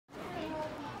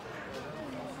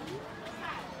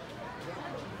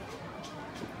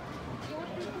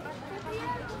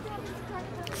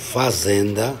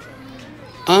Fazenda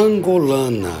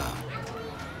Angolana,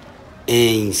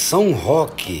 em São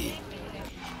Roque.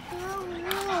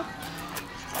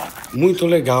 Muito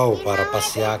legal para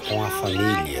passear com a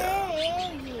família.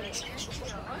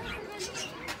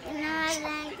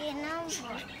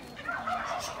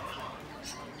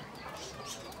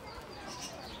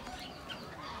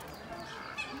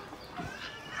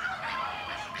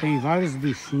 Tem vários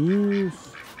bichinhos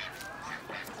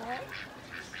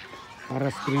para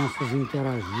as crianças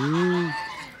interagirem.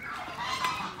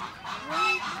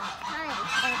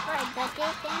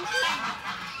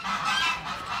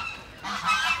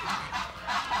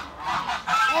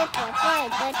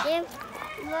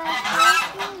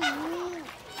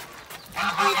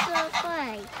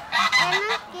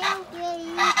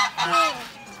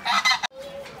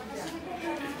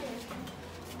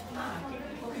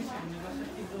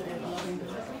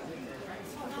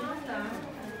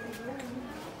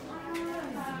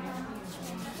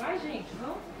 Vai, gente,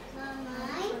 não?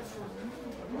 Mamãe?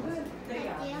 Cadê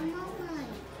a mamãe?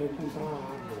 Foi comprar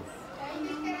água.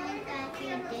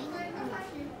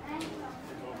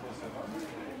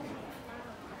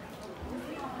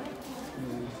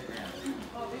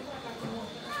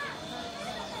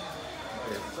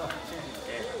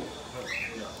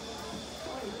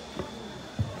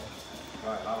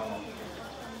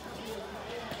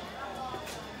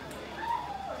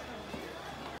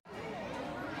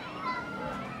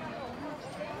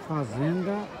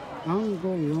 Fazenda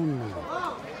Angolana,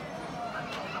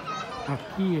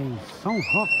 aqui em São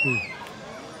Roque.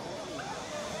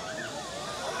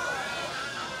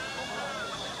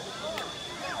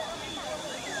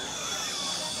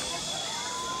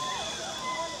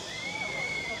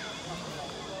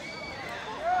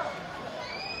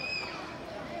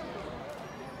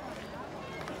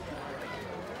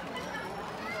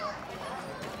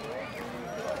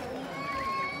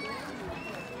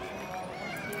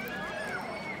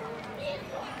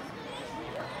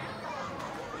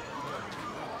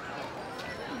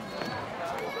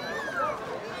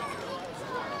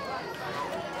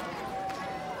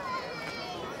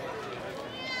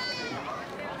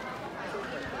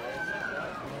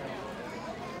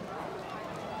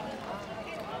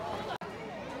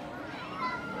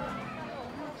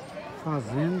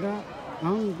 Fazenda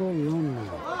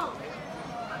Angolana,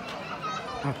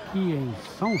 aqui em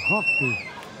São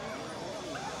Roque.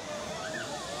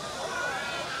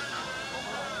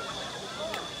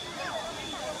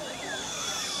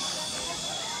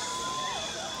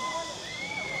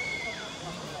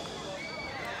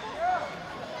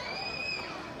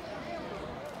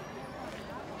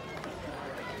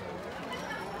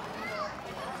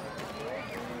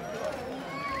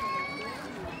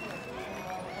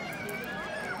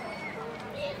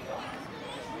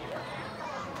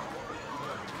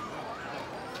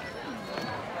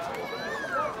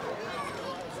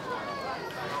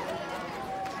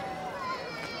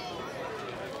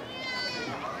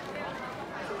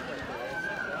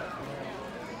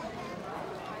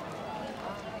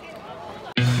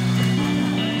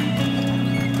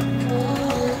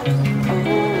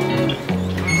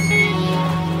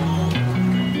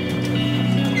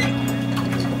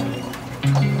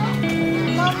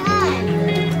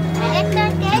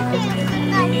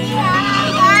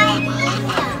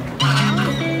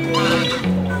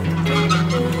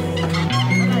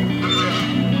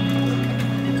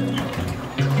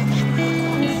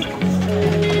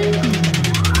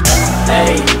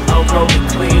 I'm rolling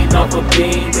clean off a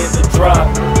beam in the drop.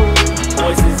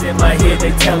 Voices in my head,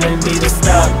 they telling me to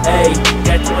stop. Ayy,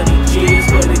 got 20 G's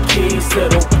for the keys to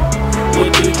the. What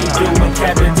do you do when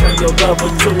Captain turn your lover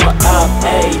to a op?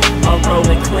 Ayy, I'm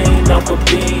rolling clean off a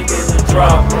beam in the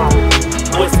drop.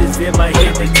 Voices in my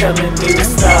head, they telling me to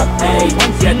stop. Ayy,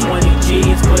 got 20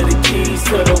 G's for the keys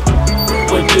to the.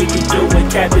 What do you do when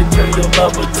Captain turn your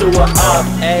lover to a op?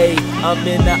 Ayy, I'm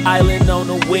in the island on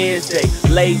a Wednesday,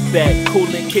 laid back,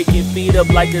 coolin', kicking feet up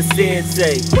like a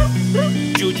sensei.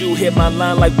 Juju hit my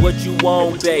line like what you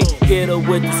want, babe. Hit her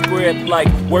with the script like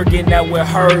working out with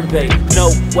her, babe.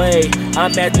 No way,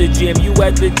 I'm at the gym, you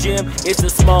at the gym. It's a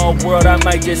small world, I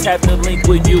might just have to link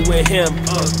with you and him.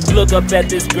 Look up at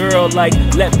this girl like,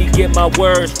 let me get my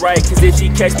words right. Cause if she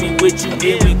catch me with you,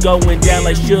 then we going down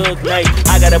like Suge Knight.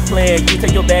 I got a plan, you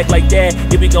take your back like that,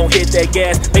 then we gon' hit that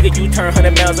gas. Make a U-turn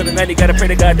 100 miles on the 90, gotta pray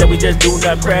to God that we just do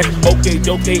not crash. Okay,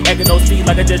 okay, acting no C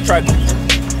like I just tried.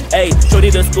 Ayy, shorty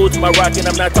the school to my rock and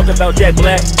I'm not talking about Jack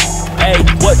Black. Ayy,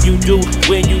 what you do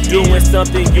when you doing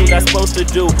something you not supposed to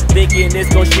do? Thinking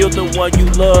it's gon' shield the one you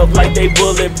love like they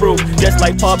bulletproof. Just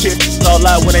like Paul Pierce, all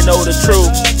out when they know the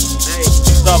truth.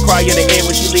 Start crying in the end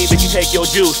when she leave and you take your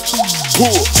juice.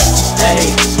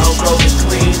 Hey, I'm rolling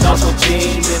clean off a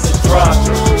beam in the drop.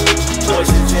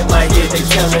 Voices in my head, they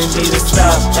telling me to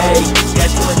stop. Hey, got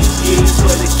 20 G's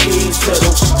for the keys to the.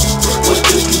 What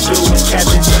do you do when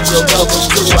Captain turns your lover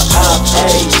to a op?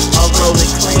 Hey, I'm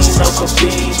rolling clean off a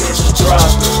beam in the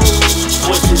drop.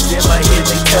 Voices in my head,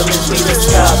 they telling me to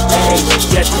stop. Hey,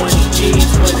 got 20 G's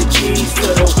for the keys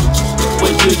to the.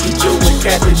 What do you do when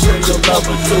Captain turns your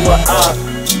lover to a op?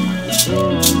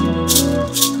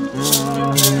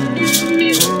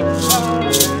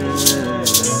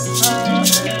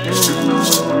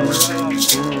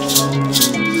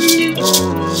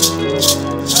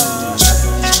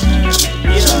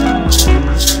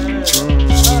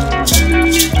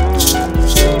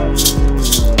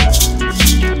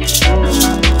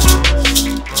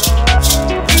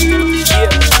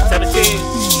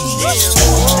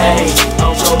 Hey,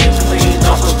 I'm rolling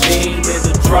clean off a beam in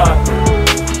the drop.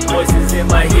 Voices in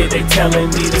my head, they telling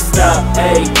me to stop.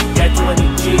 Hey, got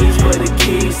 20 G's for the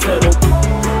keys to the.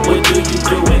 What do you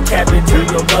do when Captain turn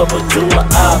your lover to a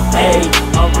op? Hey,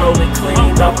 I'm rolling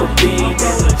clean off a beam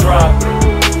in the drop.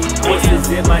 Voices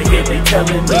in my head, they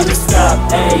telling me to stop.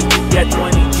 Hey, got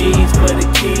 20 G's for the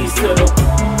keys to the.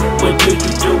 What do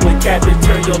you do when Captain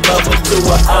turn your lover to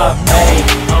a op? Hey,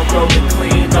 I'm rolling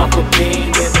clean off a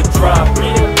beam in the drop.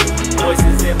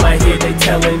 Voices in my head, they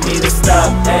telling me to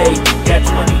stop. Hey, got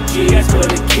 20 G's for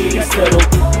the keys to the.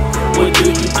 What do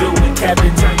you do when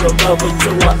Captain turn your lover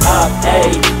to a op? Hey,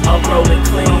 I'm rolling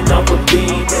clean off a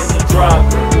beam in the drop.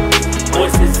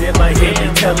 Voices in my head,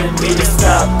 they telling me to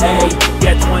stop. Hey,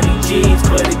 got 20 G's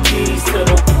for the keys to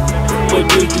the. What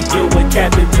do you do when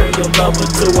Captain turn your lover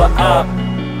to a op?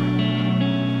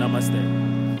 Namaste.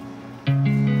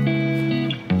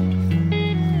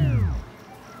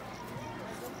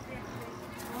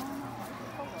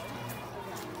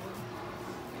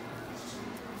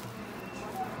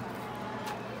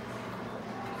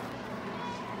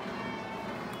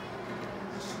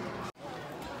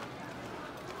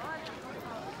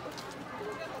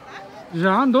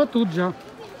 Já andou tudo, já.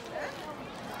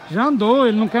 Já andou,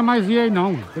 ele não quer mais ir aí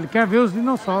não. Ele quer ver os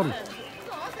dinossauros.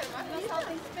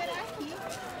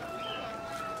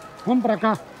 Vamos pra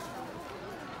cá.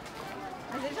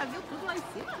 Mas ele já viu tudo lá em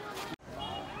cima?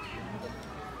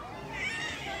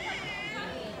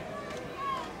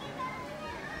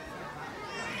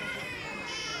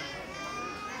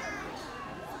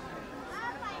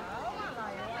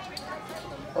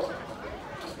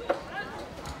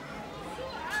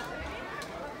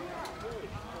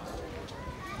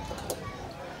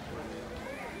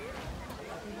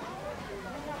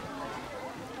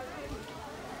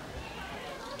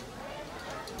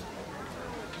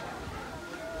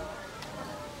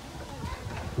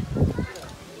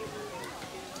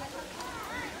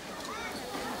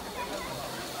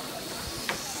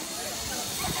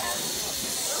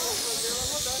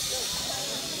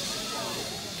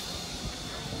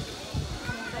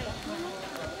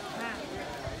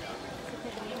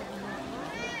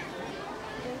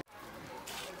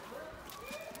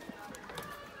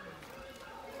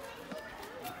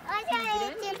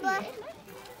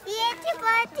 E esse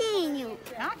botinho?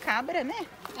 É uma cabra, né?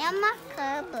 É uma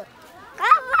cabra.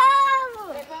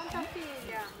 Cavalo! Levanta,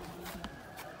 filha.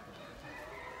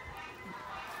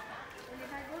 Ele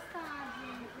vai gostar de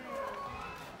ver.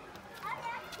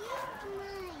 Olha aqui,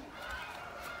 mãe.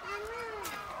 Mãe.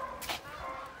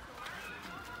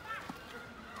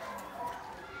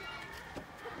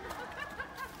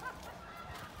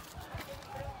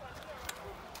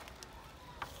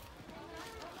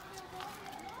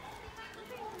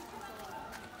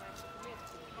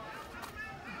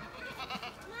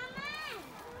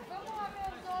 Vamos lá ver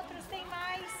os outros, tem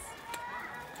mais.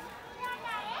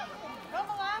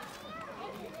 Vamos lá.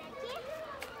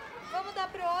 Vamos dar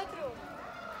pro outro.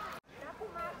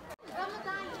 Vamos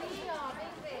dar ali, ó.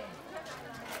 Vem ver.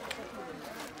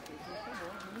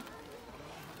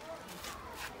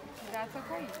 Graça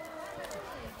com isso.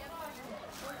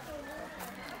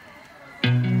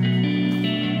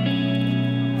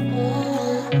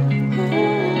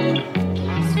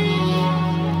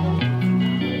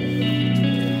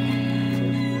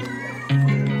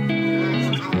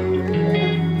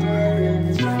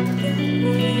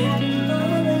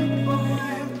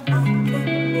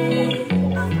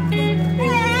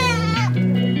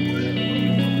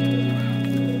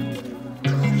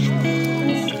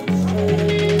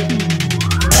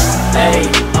 Hey,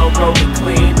 I'm rolling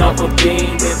clean off a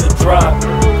beam in the drop.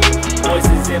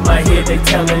 Voices in my head, they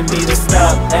telling me to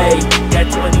stop. Hey, got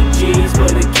 20 G's for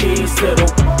the keys to the.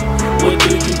 What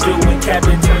do you do when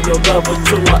Captain turn your lover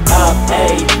to a op?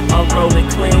 Hey, I'm rolling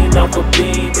clean